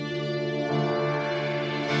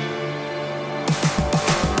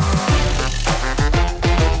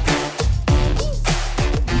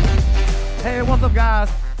up, guys?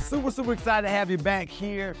 Super excited to have you back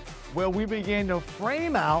here where we begin to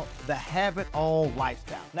frame out the Have It All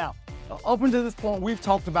lifestyle. Now, up until this point, we've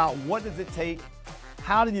talked about what does it take,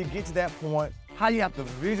 how do you get to that point, how you have to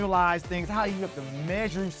visualize things, how you have to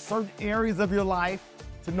measure certain areas of your life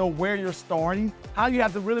to know where you're starting, how you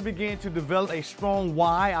have to really begin to develop a strong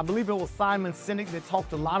why. I believe it was Simon Sinek that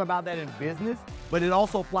talked a lot about that in business, but it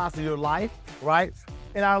also applies to your life, right?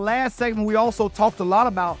 In our last segment, we also talked a lot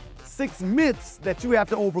about 6 myths that you have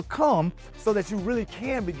to overcome so that you really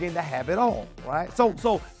can begin to have it all, right?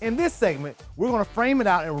 So in this segment, we're gonna frame it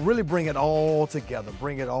out and really bring it all together.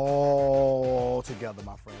 Bring it all together,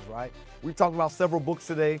 my friends, right? We've talked about several books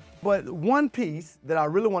today, but one piece that I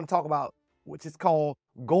really wanna talk about, which is called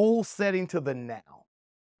goal setting to the now,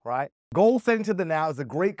 right? Goal setting to the now is a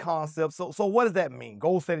great concept. So what does that mean?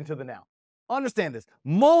 Goal setting to the now. Understand this.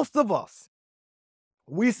 Most of us,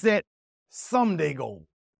 we set someday goals.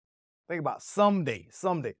 Think about someday.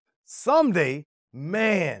 Someday,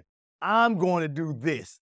 man, I'm going to do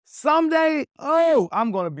this. Someday,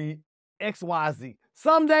 I'm going to be XYZ.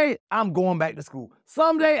 Someday, I'm going back to school.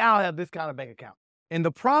 Someday, I'll have this kind of bank account. And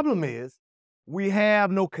the problem is, we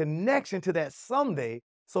have no connection to that someday.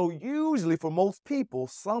 So usually for most people,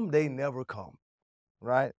 someday never comes,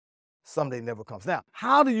 right? Someday never comes. Now,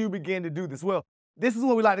 how do you begin to do this? Well, this is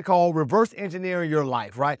what we like to call reverse engineering your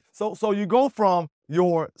life, right? So you go from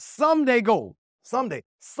your someday goal,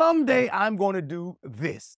 someday I'm going to do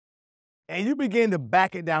this. And you begin to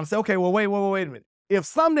back it down and say, okay, well, wait a minute. If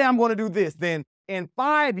someday I'm going to do this, then in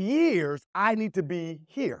 5 years, I need to be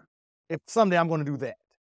here. If someday I'm going to do that,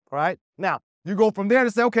 right? Now, you go from there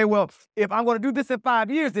to say, okay, well, if I'm going to do this in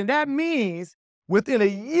 5 years, then that means within a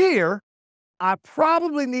year, I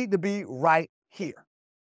probably need to be right here.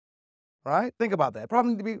 Right? Think about that.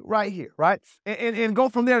 Probably need to be right here, right? And go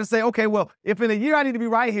from there to say, okay, well, if in a year I need to be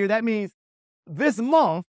right here, that means this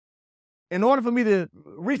month, in order for me to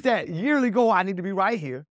reach that yearly goal, I need to be right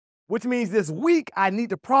here, which means this week I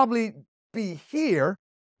need to probably be here,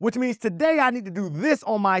 which means today I need to do this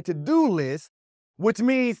on my to-do list, which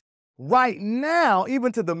means right now,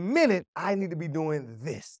 even to the minute, I need to be doing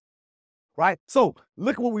this, right? So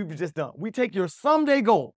look what we've just done. We take your someday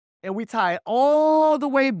goal, and we tie it all the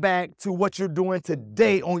way back to what you're doing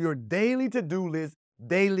today on your daily to-do list,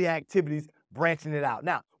 daily activities, branching it out.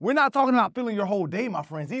 Now, we're not talking about filling your whole day, my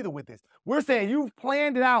friends, either with this. We're saying you've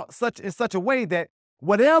planned it out in such a way that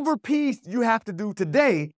whatever piece you have to do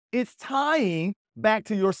today, it's tying back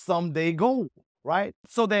to your someday goal, right?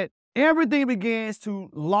 So that everything begins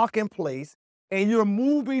to lock in place and you're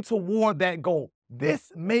moving toward that goal.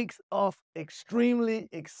 This makes us extremely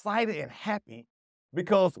excited and happy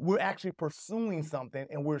because we're actually pursuing something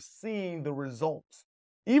and we're seeing the results.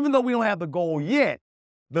 Even though we don't have the goal yet,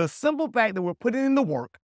 the simple fact that we're putting in the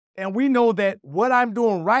work and we know that what I'm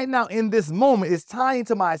doing right now in this moment is tying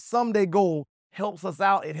to my someday goal helps us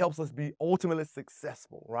out. It helps us be ultimately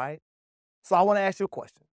successful, right? So I want to ask you a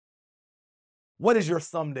question. What is your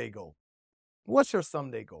someday goal? What's your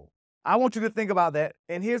someday goal? I want you to think about that.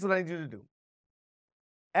 And here's what I need you to do.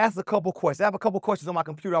 Ask a couple questions. I have a couple questions on my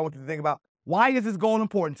computer I want you to think about. Why is this goal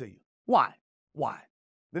important to you? Why?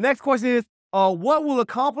 The next question is, what will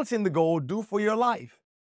accomplishing the goal do for your life?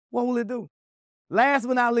 What will it do? Last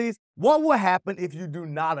but not least, what will happen if you do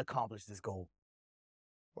not accomplish this goal?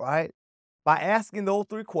 Right? By asking those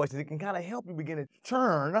 3 questions, it can kind of help you begin to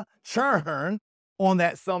churn on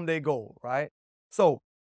that someday goal, right? So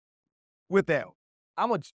with that, I'm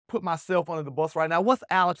going to put myself under the bus right now. What's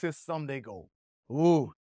Alex's someday goal?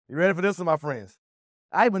 Ooh, you ready for this one, my friends?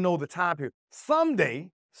 I even know the time period. Someday,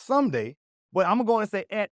 but I'm going to go and say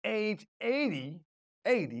at age 80,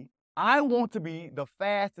 I want to be the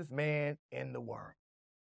fastest man in the world.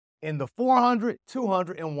 In the 400,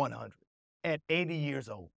 200, and 100 at 80 years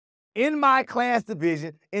old. In my class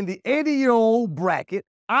division, in the 80-year-old bracket,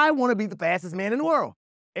 I want to be the fastest man in the world.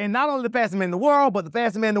 And not only the fastest man in the world, but the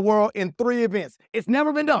fastest man in the world in 3 events. It's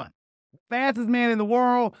never been done. Fastest man in the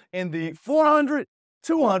world in the 400,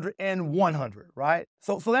 200, and 100, right?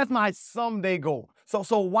 So that's my someday goal.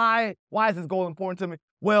 So why is this goal important to me?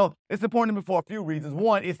 Well, it's important to me for a few reasons.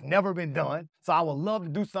 One, it's never been done. So I would love to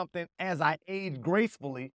do something as I age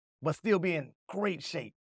gracefully, but still be in great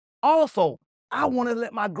shape. Also, I want to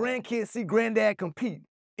let my grandkids see granddad compete.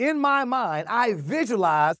 In my mind, I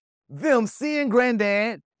visualize them seeing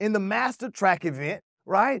granddad in the master track event,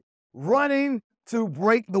 right? Running to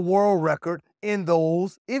break the world record in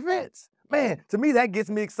those events. Man, to me, that gets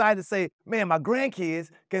me excited to say, man, my grandkids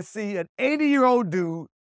can see an 80-year-old dude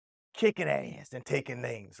kicking ass and taking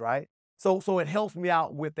names, right? So it helps me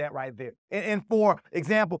out with that right there. And for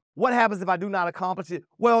example, what happens if I do not accomplish it?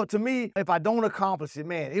 Well, to me, if I don't accomplish it,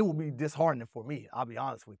 man, it will be disheartening for me. I'll be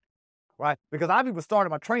honest with you, right? Because I've even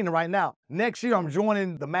started my training right now. Next year, I'm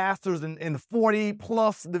joining the Masters in the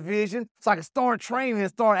 40+ division, so I can start training and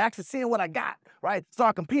start actually seeing what I got, right?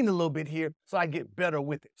 Start competing a little bit here so I get better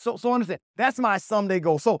with it. So understand, that's my someday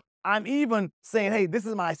goal. So I'm even saying, hey, this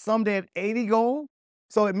is my someday at 80 goal.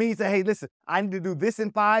 So it means that, hey, listen, I need to do this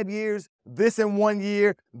in 5 years, this in 1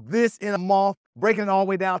 year, this in a month, breaking it all the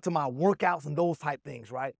way down to my workouts and those type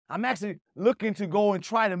things, right? I'm actually looking to go and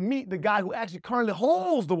try to meet the guy who actually currently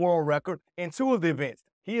holds the world record in 2 of the events.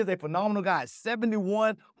 He is a phenomenal guy,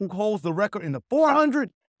 71, who holds the record in the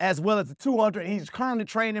 400 as well as the 200. And he's currently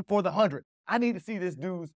training for the 100. I need to see this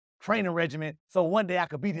dude's training regimen so one day I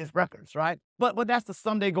could beat his records, right? But that's the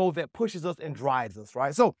someday goal that pushes us and drives us,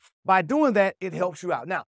 right? So by doing that, it helps you out.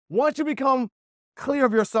 Now, once you become clear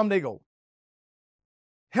of your someday goal,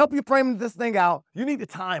 help you frame this thing out, you need to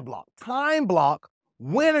time block. Time block,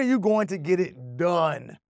 when are you going to get it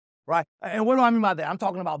done, right? And what do I mean by that? I'm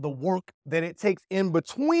talking about the work that it takes in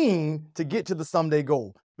between to get to the someday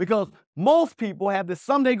goal. Because most people have this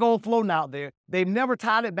someday goal floating out there. They've never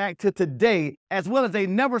tied it back to today, as well as they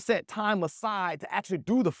never set time aside to actually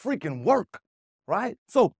do the freaking work, right?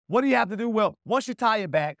 So what do you have to do? Well, once you tie it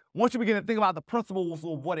back, once you begin to think about the principles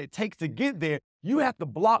of what it takes to get there, you have to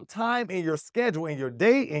block time in your schedule, in your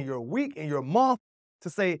day, in your week, in your month to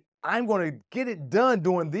say, I'm going to get it done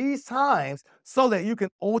during these times so that you can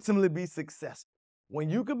ultimately be successful. When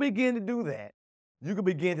you can begin to do that, you can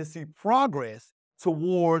begin to see progress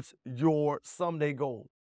towards your someday goal.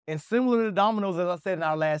 And similar to dominoes, as I said in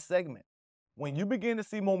our last segment, when you begin to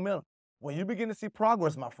see momentum, when you begin to see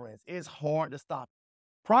progress, my friends, it's hard to stop.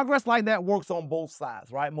 Progress like that works on both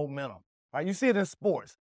sides, right? Momentum, right? You see it in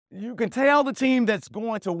sports. You can tell the team that's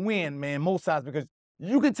going to win, man, most times, because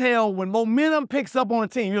you can tell when momentum picks up on a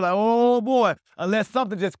team, you're like, oh boy, unless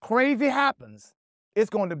something just crazy happens,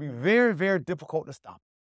 it's going to be very, very difficult to stop,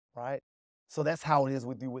 right? So that's how it is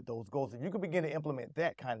with you with those goals. If you can begin to implement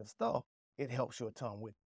that kind of stuff, it helps you a ton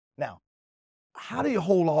with it. Now, how do you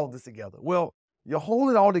hold all of this together? Well, you hold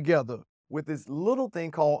it all together with this little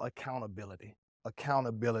thing called accountability.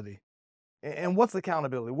 Accountability. And what's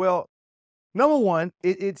accountability? Well, number one,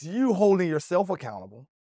 it's you holding yourself accountable.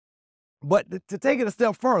 But to take it a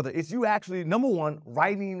step further, it's you actually, number one,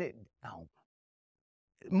 writing it down.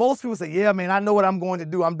 Most people say, yeah, man, I know what I'm going to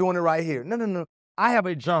do. I'm doing it right here. No. I have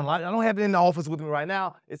a journal. I don't have it in the office with me right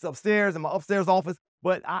now. It's upstairs in my upstairs office.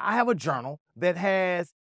 But I have a journal that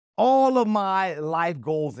has all of my life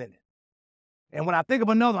goals in it. And when I think of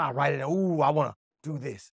another one, I write it. Ooh, I want to do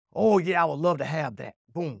this. Oh, yeah, I would love to have that.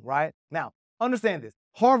 Boom, right? Now, understand this.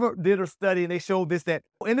 Harvard did a study and they showed this, that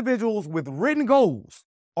individuals with written goals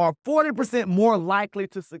are 40% more likely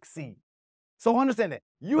to succeed. So understand that.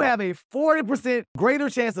 You have a 40% greater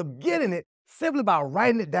chance of getting it simply by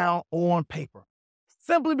writing it down on paper.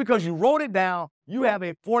 Simply because you wrote it down, you have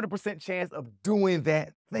a 40% chance of doing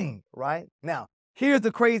that thing, right? Now, here's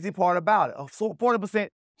the crazy part about it. A 40%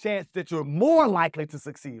 chance that you're more likely to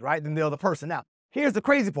succeed, right, than the other person. Now, here's the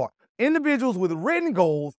crazy part. Individuals with written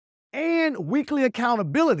goals and weekly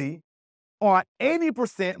accountability are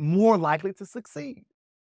 80% more likely to succeed.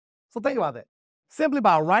 So think about that. Simply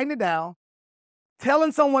by writing it down,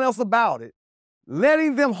 telling someone else about it,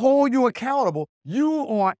 letting them hold you accountable, you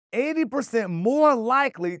are 80% more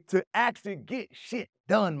likely to actually get shit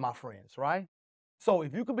done, my friends, right? So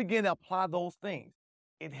if you can begin to apply those things,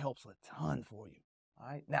 it helps a ton for you, all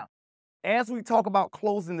right? Now, as we talk about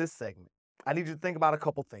closing this segment, I need you to think about a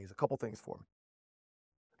couple things for me.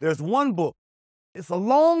 There's one book. It's a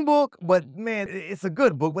long book, but man, it's a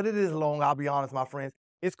good book, but it is long, I'll be honest, my friends.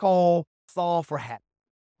 It's called Solve for Happy,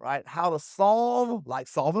 right? How to solve, like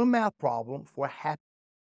solving a math problem for happy.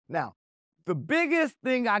 Now, the biggest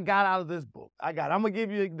thing I got out of this book, I'm going to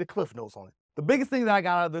give you the cliff notes on it. The biggest thing that I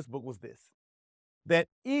got out of this book was this, that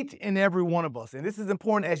each and every one of us, and this is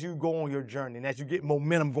important as you go on your journey and as you get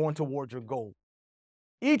momentum going towards your goal,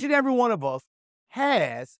 each and every one of us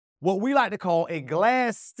has what we like to call a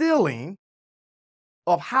glass ceiling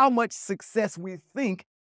of how much success we think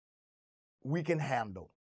we can handle.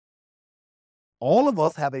 All of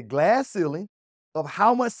us have a glass ceiling of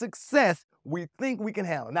how much success we think we can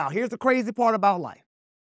handle. Now, here's the crazy part about life.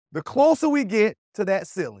 The closer we get to that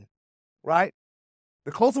ceiling, right?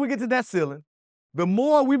 The closer we get to that ceiling, the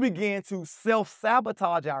more we begin to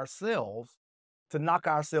self-sabotage ourselves to knock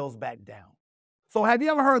ourselves back down. So have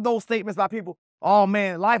you ever heard those statements by people? Oh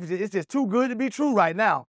man, life is just too good to be true right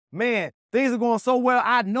now. Man, things are going so well,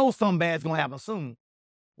 I know something bad's going to happen soon.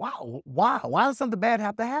 Wow, why? Why does something bad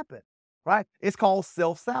have to happen? right? It's called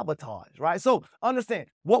self-sabotage, right? So understand,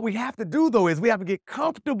 what we have to do though is we have to get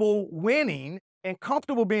comfortable winning and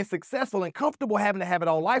comfortable being successful and comfortable having to have it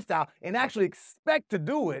all lifestyle and actually expect to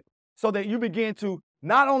do it so that you begin to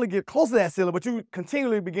not only get close to that ceiling, but you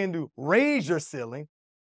continually begin to raise your ceiling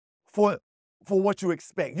for what you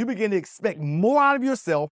expect. You begin to expect more out of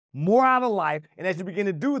yourself, more out of life, and as you begin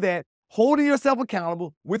to do that, holding yourself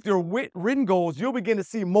accountable with your written goals, you'll begin to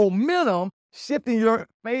see momentum shifting your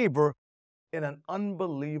favor in an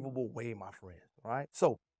unbelievable way, my friends, right?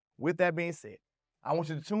 So with that being said, I want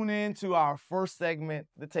you to tune in to our first segment,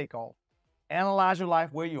 The Takeoff. Analyze your life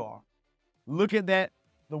where you are. Look at that,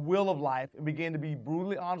 the wheel of life, and begin to be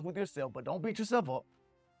brutally honest with yourself, but don't beat yourself up.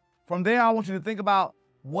 From there, I want you to think about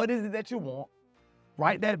what is it that you want.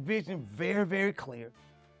 Write that vision very, very clear.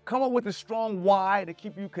 Come up with a strong why to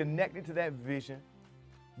keep you connected to that vision.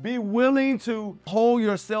 Be willing to hold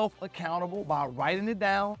yourself accountable by writing it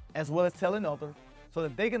down as well as telling others so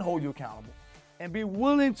that they can hold you accountable. And be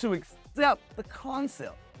willing to accept the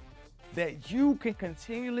concept that you can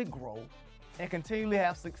continually grow and continually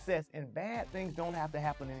have success, and bad things don't have to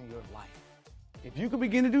happen in your life. If you can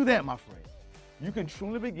begin to do that, my friend, you can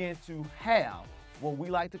truly begin to have what we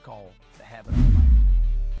like to call the habit of life.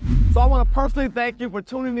 So I want to personally thank you for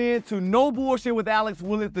tuning in to No Bullshit with Alex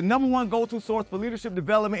Willis, the #1 go-to source for leadership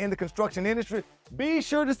development in the construction industry. Be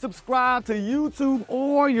sure to subscribe to YouTube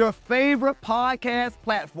or your favorite podcast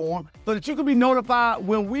platform so that you can be notified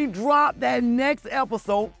when we drop that next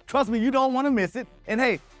episode. Trust me, you don't want to miss it. And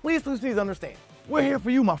hey, please understand, we're here for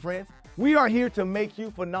you, my friends. We are here to make you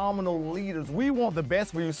phenomenal leaders. We want the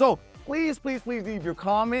best for you. So please leave your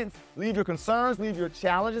comments, leave your concerns, leave your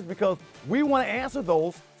challenges, because we want to answer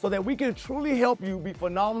those so that we can truly help you be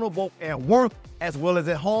phenomenal both at work as well as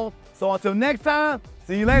at home. So until next time,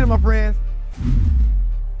 see you later, my friends.